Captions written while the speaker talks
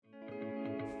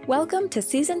Welcome to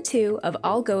Season 2 of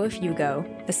I'll Go If You Go,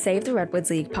 the Save the Redwoods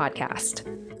League podcast.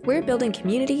 We're building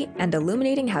community and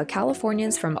illuminating how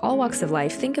Californians from all walks of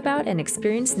life think about and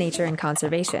experience nature and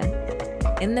conservation,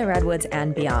 in the Redwoods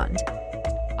and beyond.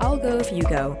 I'll go if you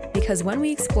go, because when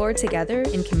we explore together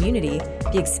in community,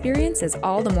 the experience is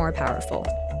all the more powerful.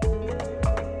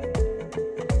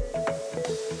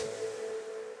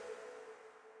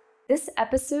 This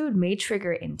episode may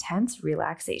trigger intense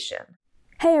relaxation.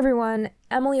 Hey everyone,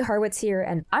 Emily Harwitz here,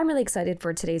 and I'm really excited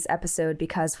for today's episode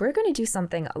because we're going to do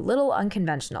something a little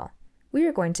unconventional. We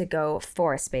are going to go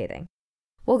forest bathing.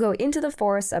 We'll go into the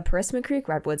forests of Parisma Creek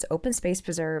Redwoods Open Space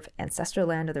Preserve, ancestral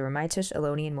land of the Ramaytush,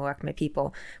 Ohlone, and Muwekma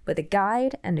people, with a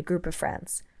guide and a group of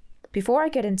friends. Before I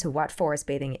get into what forest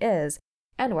bathing is,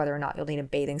 and whether or not you'll need a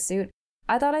bathing suit,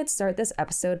 I thought I'd start this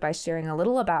episode by sharing a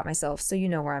little about myself so you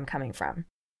know where I'm coming from.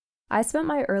 I spent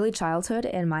my early childhood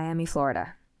in Miami,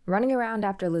 Florida, running around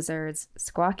after lizards,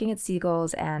 squawking at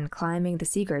seagulls, and climbing the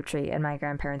sea grape tree in my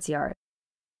grandparents' yard.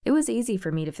 It was easy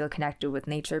for me to feel connected with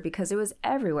nature because it was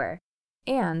everywhere,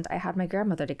 and I had my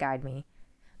grandmother to guide me.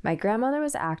 My grandmother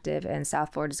was active in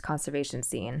South Florida's conservation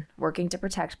scene, working to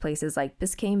protect places like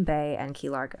Biscayne Bay and Key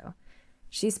Largo.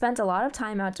 She spent a lot of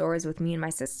time outdoors with me and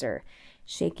my sister,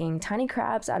 shaking tiny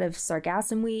crabs out of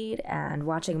sargassum weed and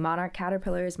watching monarch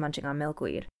caterpillars munching on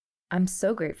milkweed. I'm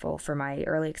so grateful for my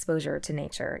early exposure to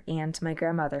nature and to my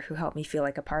grandmother who helped me feel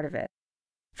like a part of it.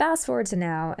 Fast forward to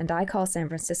now, and I call San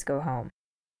Francisco home,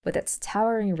 with its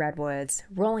towering redwoods,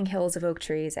 rolling hills of oak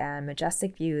trees, and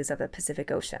majestic views of the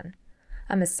Pacific Ocean.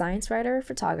 I'm a science writer,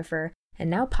 photographer, and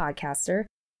now podcaster.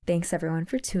 Thanks everyone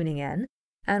for tuning in.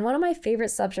 And one of my favorite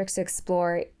subjects to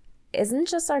explore isn't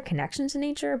just our connection to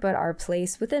nature, but our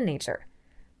place within nature.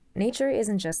 Nature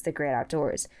isn't just the great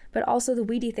outdoors, but also the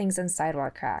weedy things in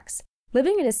sidewalk cracks.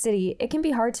 Living in a city, it can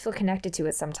be hard to feel connected to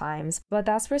it sometimes, but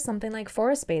that's where something like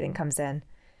forest bathing comes in.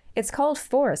 It's called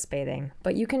forest bathing,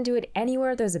 but you can do it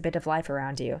anywhere there's a bit of life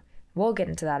around you. We'll get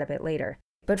into that a bit later.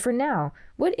 But for now,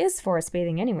 what is forest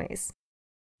bathing anyways?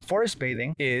 Forest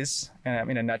bathing is,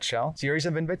 in a nutshell, a series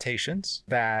of invitations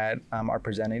that are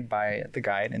presented by the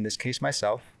guide, in this case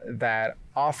myself, that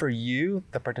offer you,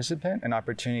 the participant, an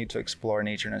opportunity to explore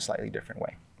nature in a slightly different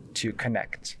way, to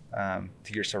connect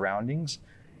to your surroundings,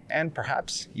 and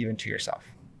perhaps even to yourself.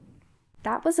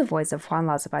 That was the voice of Juan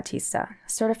Lazo Bautista,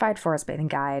 certified forest bathing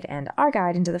guide and our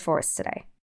guide into the forest today.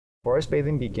 Forest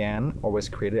bathing began or was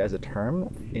created as a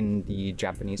term in the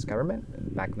Japanese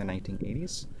government back in the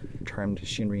 1980s, termed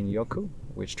Shinrin-yoku,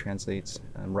 which translates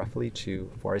roughly to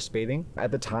forest bathing. At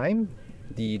the time,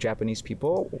 the Japanese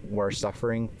people were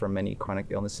suffering from many chronic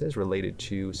illnesses related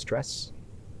to stress,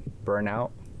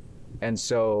 burnout, and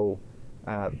so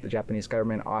the Japanese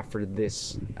government offered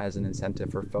this as an incentive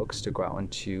for folks to go out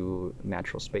into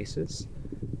natural spaces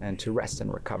and to rest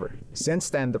and recover. Since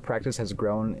then, the practice has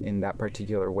grown in that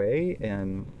particular way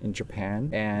in Japan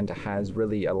and has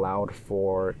really allowed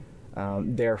for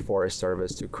their Forest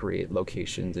Service to create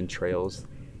locations and trails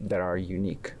that are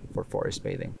unique for forest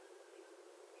bathing.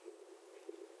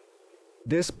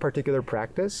 This particular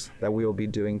practice that we will be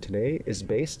doing today is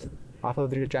based off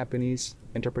of the Japanese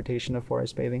interpretation of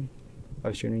forest bathing,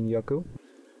 of Shinrin-yoku.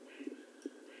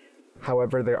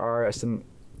 However, there are some,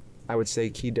 I would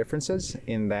say, key differences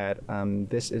in that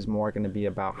this is more going to be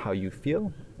about how you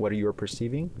feel, what you are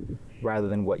perceiving, rather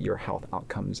than what your health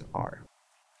outcomes are.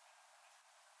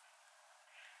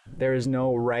 There is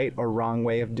no right or wrong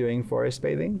way of doing forest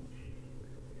bathing.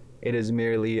 It is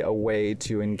merely a way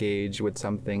to engage with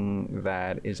something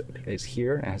that is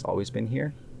here and has always been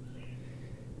here.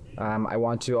 I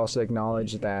want to also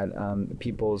acknowledge that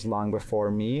peoples long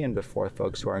before me and before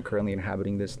folks who are currently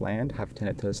inhabiting this land have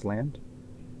tended to this land.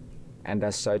 And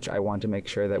as such, I want to make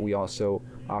sure that we also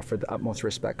offer the utmost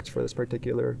respect for this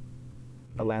particular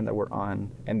land that we're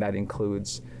on. And that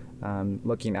includes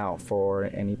looking out for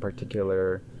any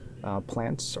particular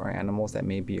plants or animals that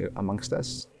may be amongst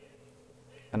us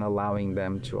and allowing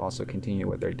them to also continue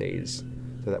with their days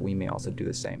so that we may also do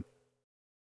the same.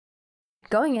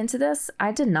 Going into this,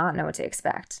 I did not know what to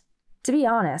expect. To be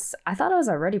honest, I thought I was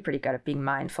already pretty good at being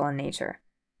mindful in nature.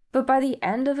 But by the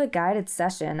end of the guided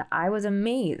session, I was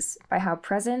amazed by how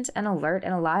present and alert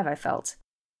and alive I felt.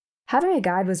 Having a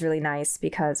guide was really nice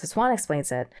because, as Juan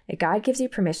explains it, a guide gives you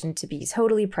permission to be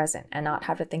totally present and not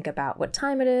have to think about what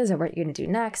time it is or what you're going to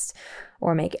do next,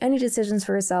 or make any decisions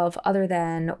for yourself other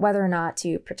than whether or not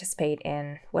to participate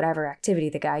in whatever activity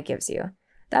the guide gives you.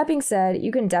 That being said,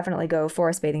 you can definitely go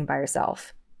forest bathing by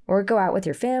yourself, or go out with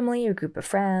your family or group of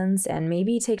friends, and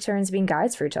maybe take turns being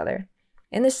guides for each other.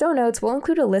 In the show notes, we'll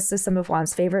include a list of some of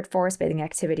Juan's favorite forest bathing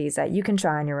activities that you can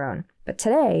try on your own. But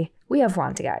today, we have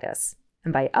Juan to guide us.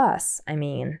 And by us, I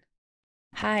mean...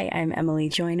 Hi, I'm Emily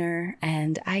Joyner,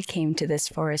 and I came to this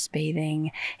forest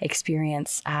bathing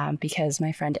experience because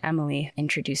my friend Emily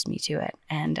introduced me to it,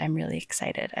 and I'm really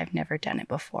excited. I've never done it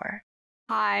before.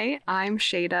 Hi, I'm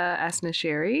Shada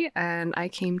Asnasheri, and I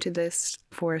came to this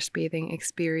forest bathing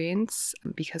experience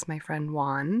because my friend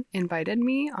Juan invited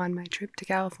me on my trip to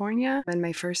California and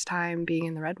my first time being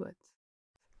in the Redwoods.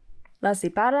 Leslie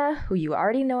Parra, who you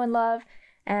already know and love,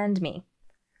 and me.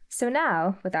 So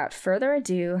now, without further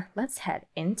ado, let's head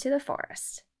into the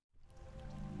forest.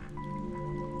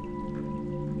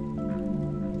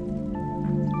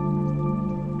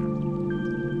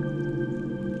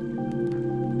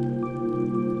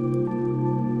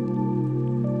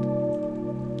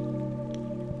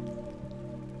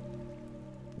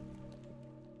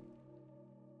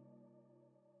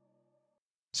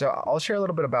 So I'll share a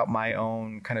little bit about my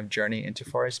own kind of journey into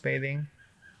forest bathing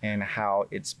and how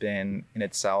it's been in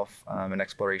itself an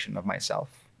exploration of myself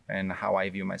and how I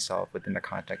view myself within the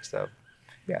context of,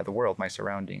 the world, my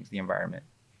surroundings, the environment.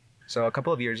 So a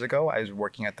couple of years ago, I was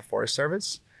working at the Forest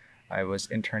Service. I was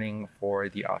interning for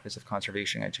the Office of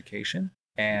Conservation Education,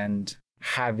 and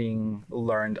having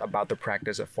learned about the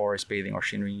practice of forest bathing or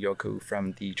Shinrin-yoku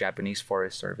from the Japanese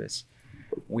Forest Service,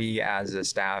 we as a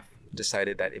staff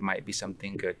decided that it might be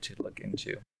something good to look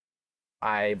into.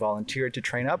 I volunteered to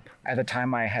train up. At the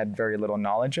time, I had very little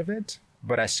knowledge of it,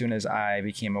 but as soon as I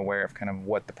became aware of kind of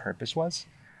what the purpose was,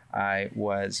 I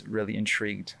was really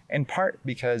intrigued, in part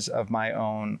because of my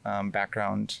own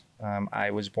background.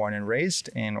 I was born and raised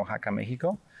in Oaxaca,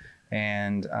 Mexico,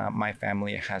 and my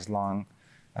family has long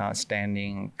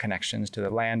standing connections to the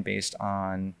land based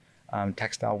on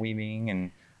textile weaving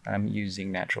and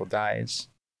using natural dyes.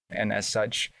 And as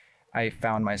such, I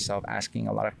found myself asking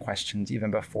a lot of questions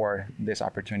even before this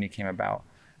opportunity came about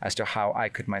as to how I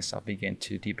could myself begin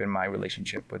to deepen my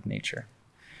relationship with nature.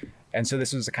 And so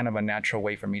this was a kind of a natural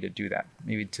way for me to do that,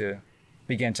 maybe to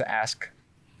begin to ask,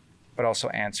 but also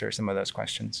answer some of those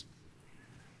questions.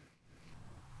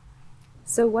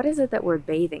 So what is it that we're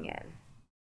bathing in?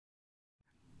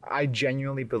 I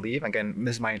genuinely believe, again,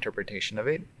 this is my interpretation of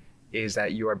it, is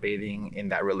that you are bathing in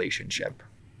that relationship.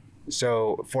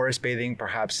 So forest bathing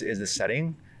perhaps is the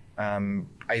setting.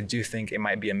 I do think it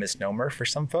might be a misnomer for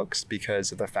some folks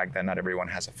because of the fact that not everyone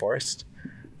has a forest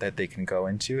that they can go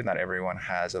into. Not everyone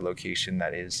has a location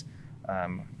that is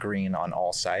green on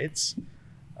all sides.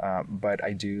 But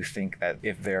I do think that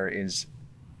if there is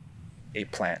a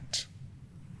plant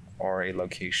or a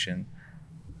location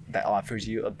that offers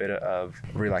you a bit of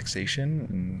relaxation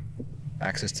and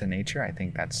access to nature, I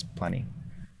think that's plenty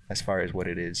as far as what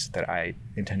it is that I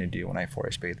intend to do when I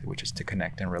forest bathe, which is to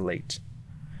connect and relate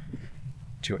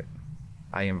to it.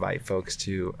 I invite folks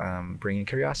to bring in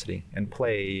curiosity and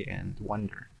play and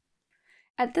wonder.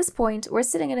 At this point, we're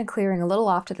sitting in a clearing a little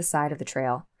off to the side of the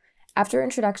trail. After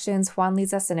introductions, Juan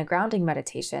leads us in a grounding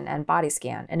meditation and body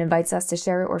scan and invites us to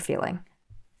share what we're feeling.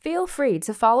 Feel free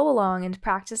to follow along and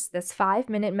practice this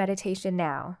 5-minute meditation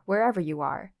now, wherever you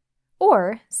are.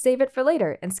 Or save it for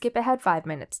later and skip ahead 5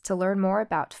 minutes to learn more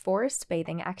about forest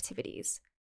bathing activities.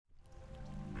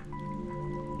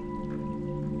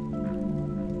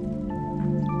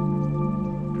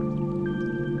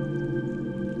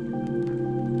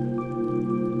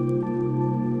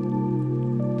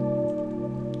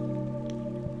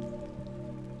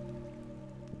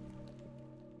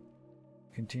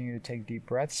 Continue to take deep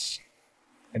breaths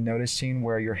and noticing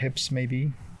where your hips may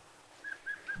be,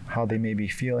 how they may be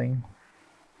feeling.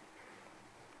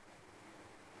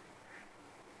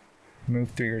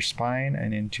 Move through your spine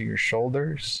and into your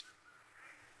shoulders.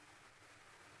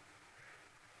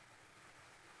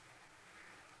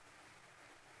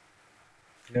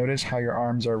 Notice how your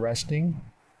arms are resting.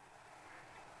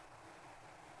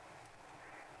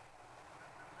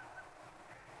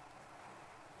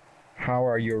 How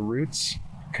are your roots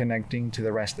connecting to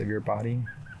the rest of your body?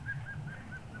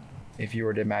 If you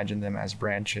were to imagine them as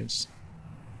branches.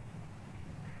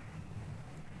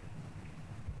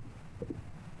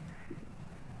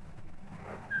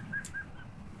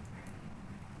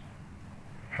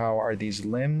 How are these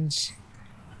limbs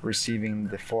receiving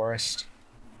the forest?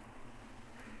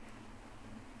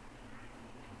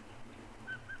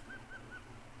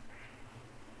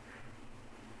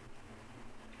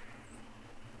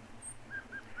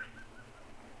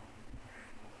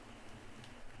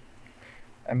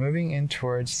 And moving in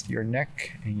towards your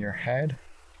neck and your head,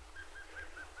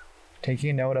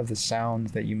 taking note of the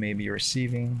sounds that you may be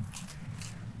receiving,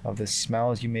 of the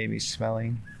smells you may be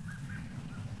smelling,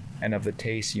 and of the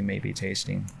taste you may be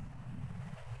tasting.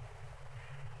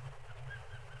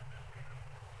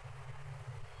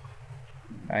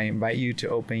 I invite you to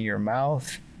open your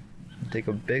mouth, take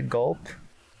a big gulp.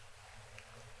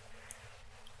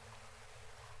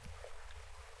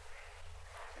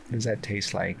 What does that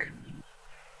taste like?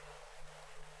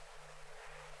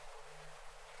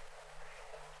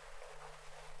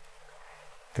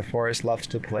 The forest loves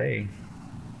to play.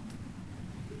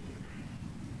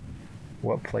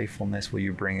 What playfulness will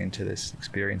you bring into this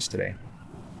experience today?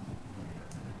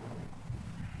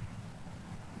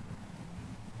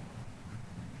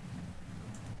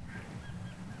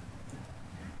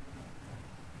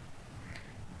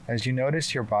 As you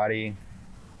notice your body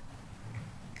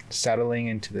settling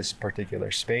into this particular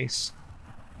space,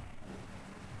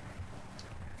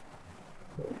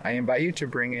 I invite you to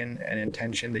bring in an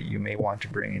intention that you may want to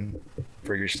bring in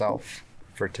for yourself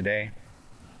for today.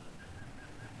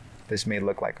 This may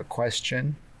look like a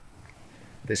question.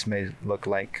 This may look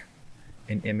like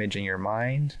an image in your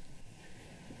mind.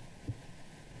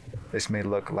 This may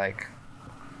look like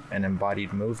an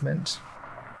embodied movement.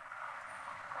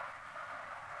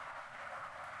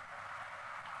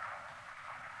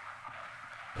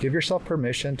 Give yourself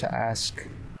permission to ask.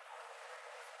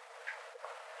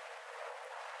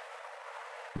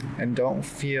 And don't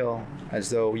feel as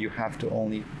though you have to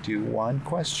only do one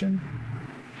question.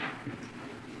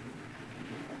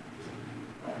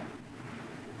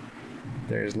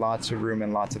 There's lots of room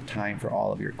and lots of time for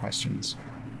all of your questions.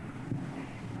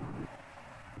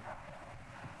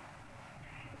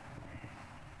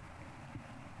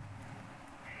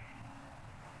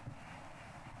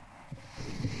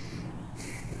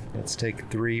 Let's take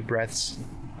 3 breaths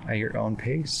at your own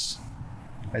pace,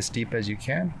 as deep as you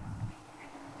can.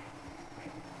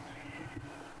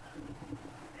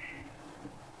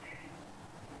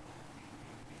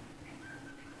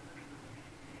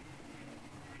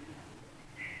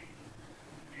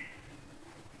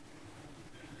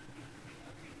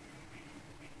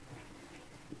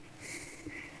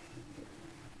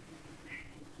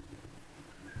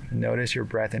 Notice your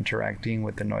breath interacting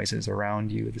with the noises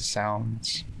around you, the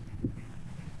sounds.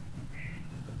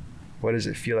 What does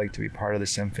it feel like to be part of the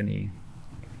symphony?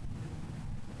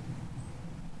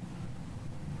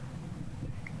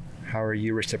 How are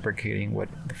you reciprocating what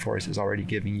the forest is already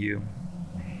giving you?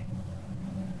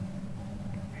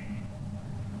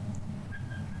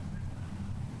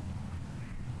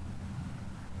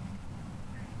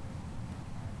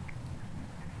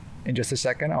 In just a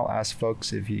second, I'll ask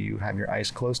folks if you have your eyes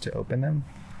closed to open them.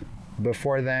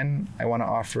 Before then, I want to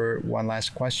offer one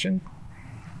last question.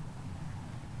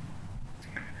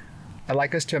 I'd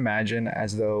like us to imagine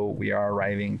as though we are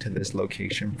arriving to this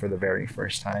location for the very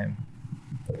first time.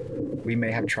 We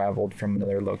may have traveled from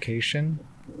another location,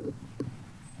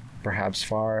 perhaps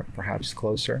far, perhaps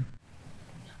closer.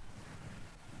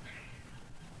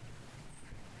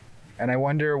 And I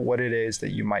wonder what it is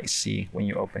that you might see when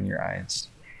you open your eyes.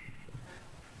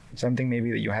 Something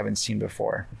maybe that you haven't seen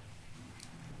before.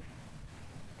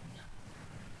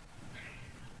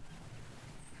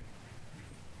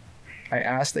 I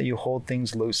ask that you hold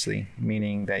things loosely,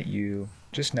 meaning that you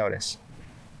just notice.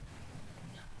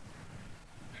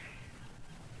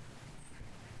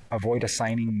 Avoid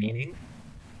assigning meaning.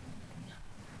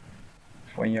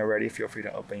 When you're ready, feel free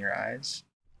to open your eyes.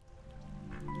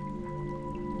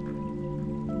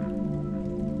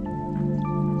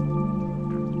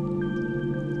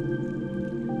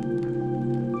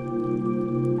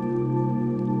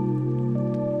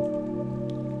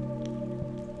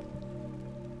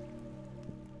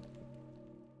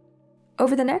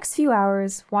 Over the next few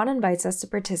hours, Juan invites us to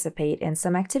participate in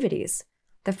some activities.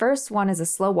 The first one is a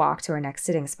slow walk to our next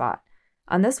sitting spot.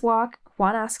 On this walk,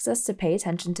 Juan asks us to pay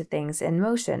attention to things in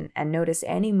motion and notice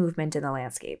any movement in the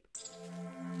landscape.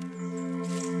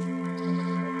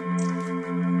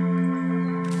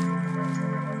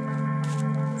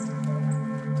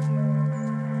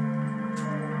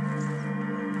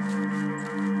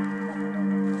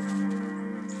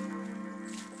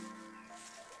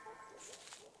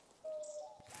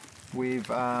 We've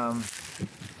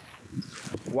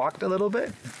walked a little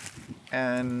bit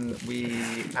and we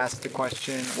asked the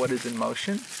question, what is in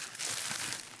motion?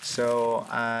 So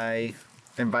I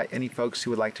invite any folks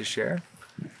who would like to share.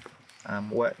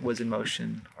 What was in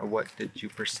motion, or what did you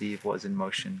perceive was in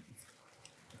motion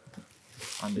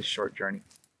on this short journey?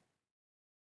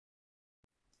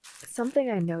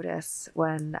 Something I notice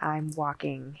when I'm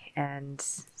walking and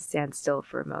stand still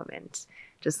for a moment,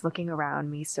 just looking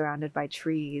around me surrounded by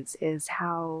trees, is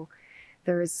how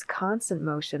there's constant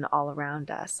motion all around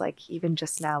us. Like even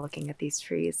just now looking at these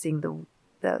trees, seeing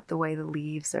the way the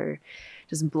leaves are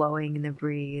just blowing in the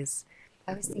breeze.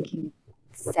 I was thinking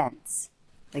sense,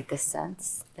 like the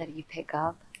sense that you pick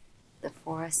up the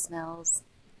forest smells,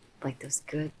 like those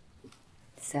good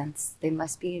scents, they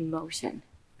must be in motion.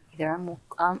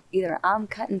 Either I'm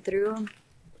cutting through them,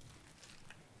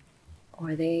 or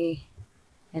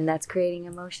and that's creating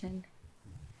emotion.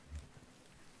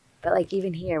 But like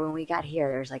even here, when we got here,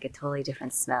 there's like a totally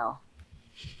different smell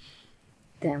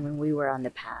than when we were on the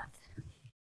path.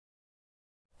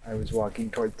 I was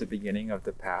walking towards the beginning of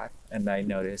the path and I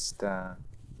noticed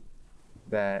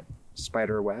that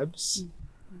spider webs,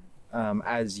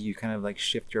 as you kind of like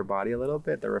shift your body a little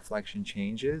bit, the reflection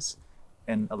changes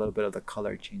and a little bit of the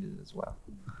color changes as well.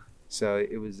 So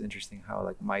it was interesting how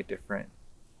like my different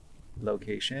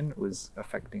location was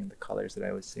affecting the colors that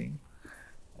I was seeing.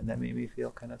 And that made me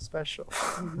feel kind of special.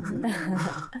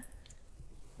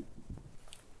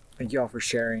 Thank you all for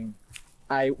sharing.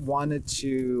 I wanted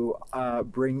to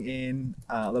bring in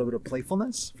a little bit of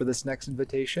playfulness for this next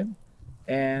invitation.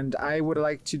 And I would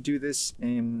like to do this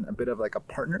in a bit of like a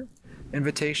partner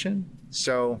invitation.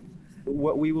 So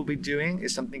what we will be doing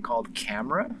is something called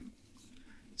camera.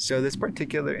 So this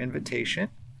particular invitation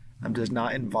does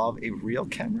not involve a real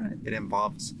camera. It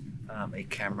involves a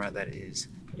camera that is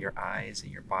your eyes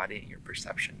and your body and your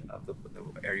perception of the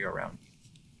area around you.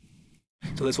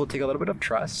 So this will take a little bit of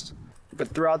trust. But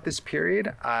throughout this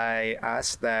period, I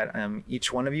ask that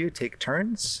each one of you take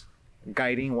turns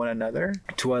guiding one another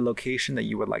to a location that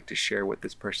you would like to share with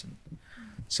this person.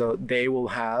 So they will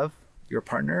have your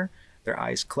partner, their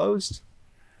eyes closed,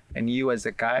 and you as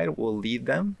the guide will lead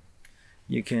them.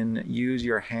 You can use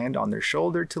your hand on their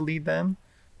shoulder to lead them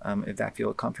if that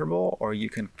feels comfortable, or you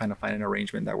can kind of find an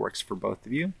arrangement that works for both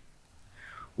of you.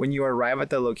 When you arrive at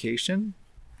the location,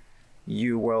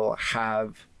 you will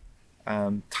have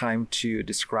time to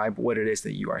describe what it is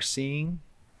that you are seeing.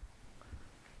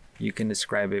 You can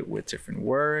describe it with different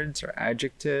words or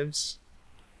adjectives.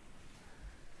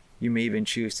 You may even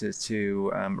choose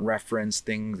to reference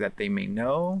things that they may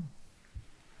know.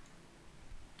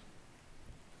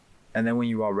 And then when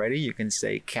you are ready, you can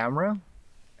say camera,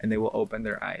 and they will open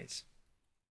their eyes.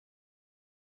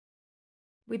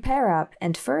 We pair up,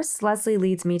 and first Leslie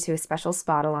leads me to a special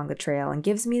spot along the trail and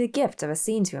gives me the gift of a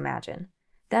scene to imagine.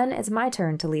 Then it's my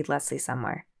turn to lead Leslie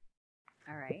somewhere.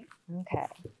 All right. Okay.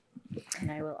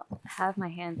 And I will have my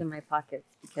hands in my pockets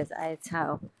because it's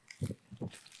how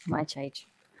much I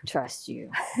trust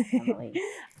you, Emily.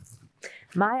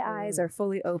 My eyes are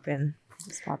fully open. I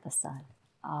just got the sun.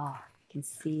 Oh, you can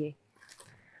see.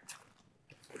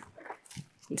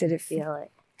 Did it feel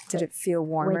it? Did it feel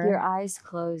warmer? With your eyes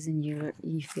closed and you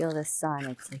feel the sun,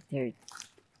 it's like you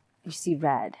see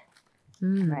red,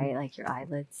 right? Like your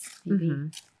eyelids, maybe. Mm-hmm.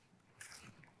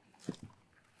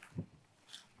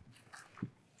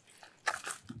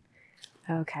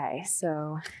 Okay,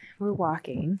 so we're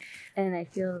walking. And I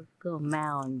feel little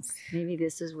mounds. Maybe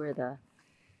this is where the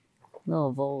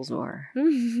little voles were.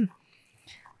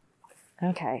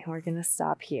 Okay, we're going to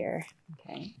stop here.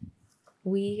 Okay.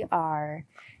 We are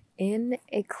in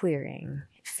a clearing.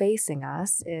 Facing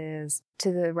us is,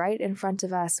 to the right in front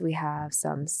of us, we have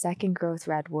some second growth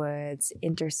redwoods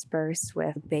interspersed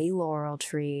with bay laurel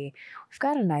tree. We've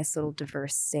got a nice little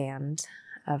diverse stand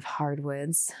of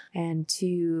hardwoods. And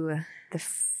to the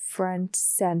front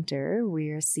center, we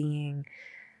are seeing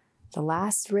the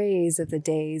last rays of the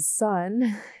day's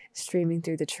sun streaming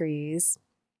through the trees.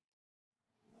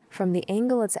 From the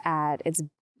angle it's at, it's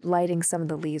lighting some of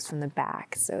the leaves from the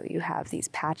back. So you have these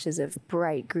patches of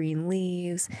bright green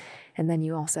leaves, and then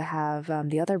you also have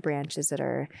the other branches that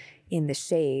are in the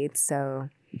shade. So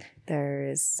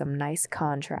there's some nice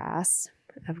contrast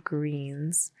of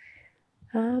greens.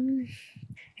 And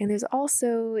there's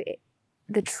also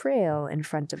the trail in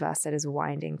front of us that is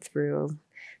winding through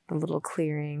the little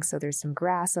clearing. So there's some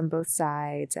grass on both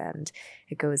sides, and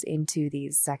it goes into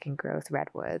these second growth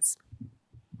redwoods.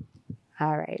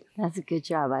 All right. That's a good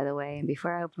job, by the way. And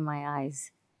before I open my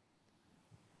eyes,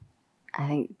 I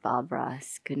think Bob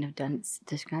Ross couldn't have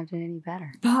described it any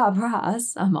better. Bob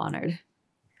Ross, I'm honored.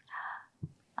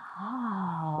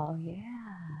 Oh, yeah.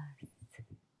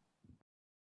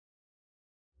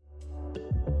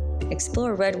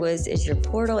 Explore Redwoods is your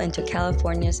portal into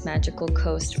California's magical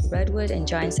coast redwood and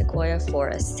giant sequoia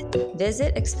forests.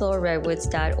 Visit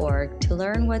exploreredwoods.org to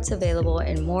learn what's available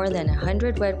in more than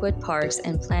 100 redwood parks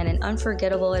and plan an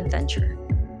unforgettable adventure.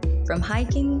 From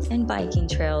hiking and biking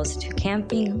trails to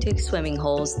camping to swimming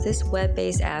holes, this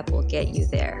web-based app will get you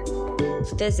there.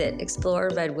 Visit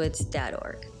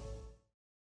exploreredwoods.org.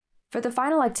 For the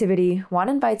final activity, Juan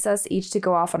invites us each to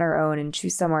go off on our own and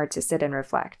choose somewhere to sit and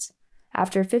reflect.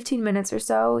 After 15 minutes or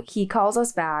so, he calls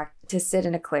us back to sit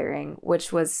in a clearing,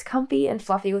 which was comfy and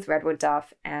fluffy with redwood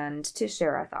duff, and to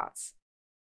share our thoughts.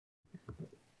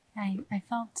 I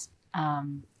felt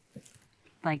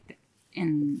like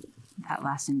in that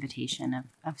last invitation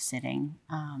of sitting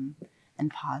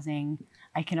and pausing,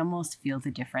 I can almost feel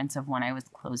the difference of when I was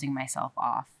closing myself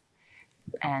off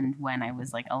and when I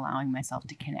was like allowing myself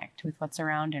to connect with what's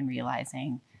around and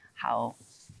realizing how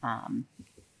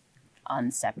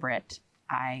unseparate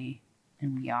I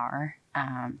and we are.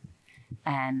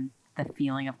 And the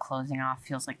feeling of closing off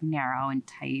feels like narrow and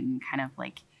tight and kind of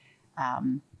like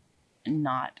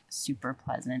not super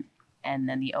pleasant. And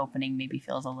then the opening maybe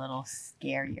feels a little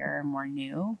scarier, more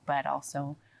new, but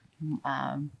also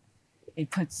it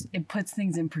puts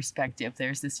things in perspective.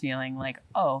 There's this feeling like,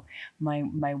 oh,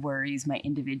 my worries, my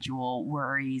individual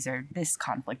worries, or this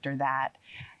conflict or that,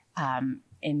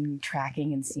 in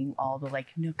tracking and seeing all the like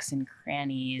nooks and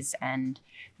crannies and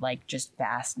like just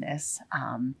vastness.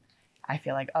 I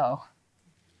feel like, oh,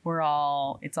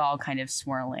 it's all kind of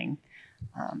swirling.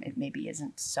 It maybe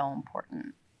isn't so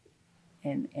important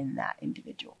in that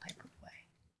individual type of way.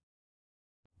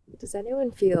 Does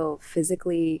anyone feel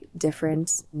physically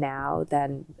different now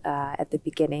than at the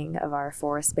beginning of our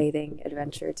forest bathing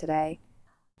adventure today?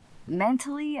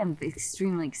 Mentally, I'm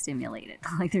extremely stimulated.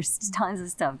 Like there's tons of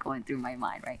stuff going through my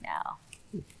mind right now.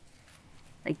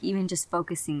 Like even just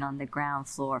focusing on the ground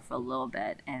floor for a little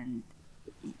bit, and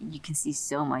you can see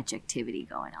so much activity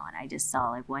going on. I just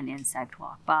saw like one insect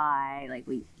walk by. Like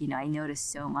I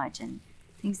noticed so much, and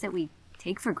things that we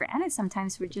take for granted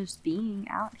sometimes for just being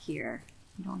out here.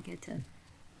 You don't get to.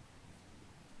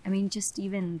 I mean, just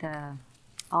even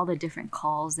all the different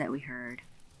calls that we heard.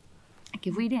 Like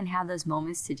if we didn't have those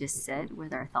moments to just sit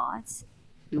with our thoughts,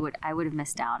 I would have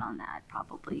missed out on that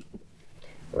probably.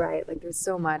 Right. Like there's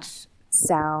so much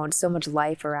sound, so much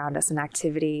life around us and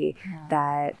activity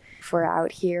that if we're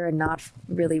out here and not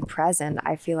really present,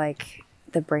 I feel like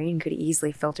the brain could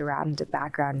easily filter out into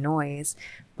background noise.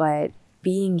 But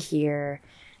being here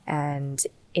and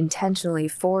intentionally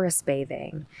forest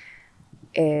bathing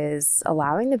is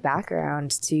allowing the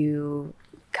background to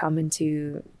come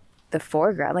into the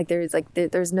foreground. Like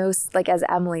there's no, like as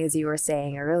Emily, as you were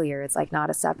saying earlier, it's like not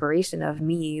a separation of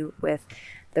me with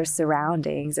their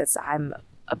surroundings. I'm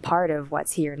a part of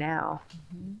what's here now.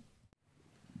 Mm-hmm.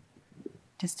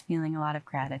 Just feeling a lot of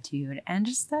gratitude and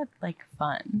just that like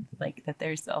fun, like that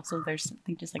there's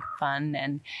something just like fun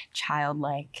and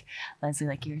childlike, Leslie,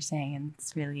 like you were saying, and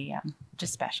it's really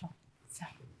just special. So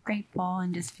grateful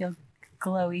and just feel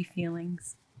glowy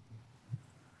feelings.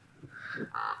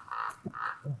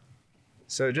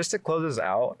 So just to close us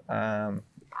out,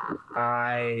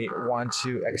 I want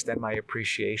to extend my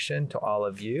appreciation to all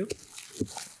of you.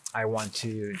 I want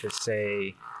to just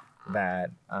say that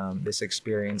this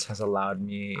experience has allowed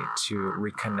me to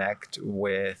reconnect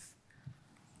with,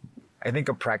 I think,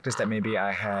 a practice that maybe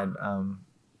I had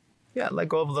let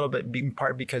go of a little bit, in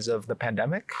part because of the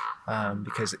pandemic,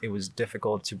 because it was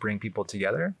difficult to bring people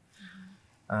together.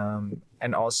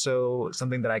 And also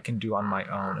something that I can do on my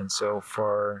own. And so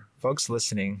for folks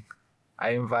listening,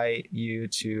 I invite you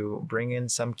to bring in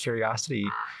some curiosity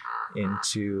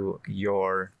into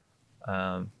your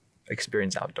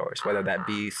experience outdoors, whether that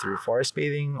be through forest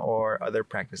bathing or other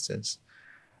practices.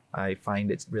 I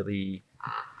find it really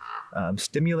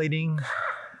stimulating,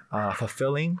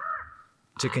 fulfilling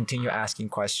to continue asking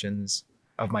questions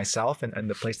of myself and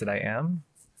the place that I am,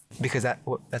 because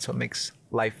that's what makes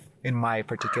life, in my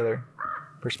particular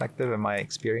perspective and my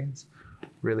experience,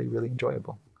 really, really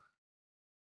enjoyable.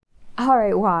 All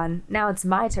right, Juan, now it's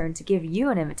my turn to give you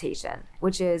an invitation,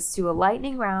 which is to a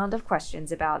lightning round of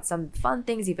questions about some fun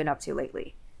things you've been up to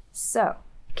lately. So,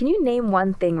 can you name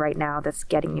one thing right now that's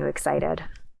getting you excited?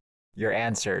 Your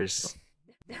answers.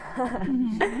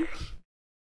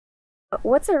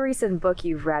 What's a recent book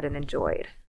you've read and enjoyed?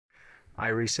 I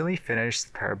recently finished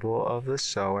The Parable of the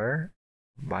Sower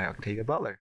by Octavia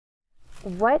Butler.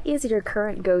 What is your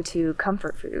current go-to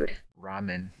comfort food?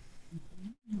 Ramen.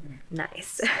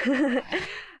 Nice.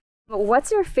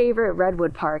 What's your favorite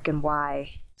Redwood park and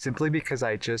why? Simply because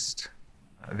I just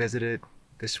visited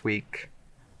this week,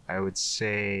 I would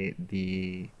say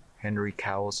the Henry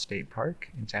Cowell State Park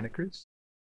in Santa Cruz.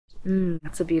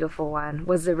 That's a beautiful one.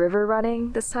 Was the river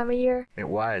running this time of year? It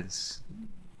was.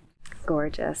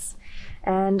 Gorgeous.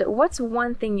 And what's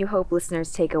one thing you hope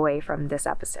listeners take away from this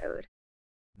episode?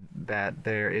 That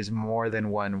there is more than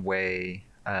one way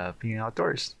of being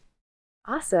outdoors.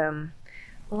 Awesome.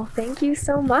 Well, thank you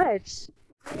so much.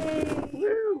 Yay!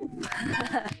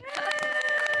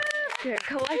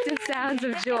 Collective sounds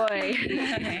of joy. We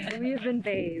have been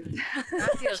bathed.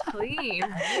 That feels clean.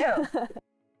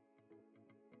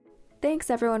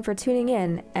 Thanks everyone for tuning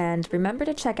in, and remember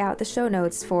to check out the show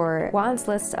notes for Juan's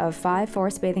list of 5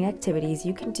 forest bathing activities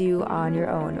you can do on your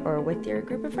own or with your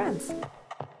group of friends.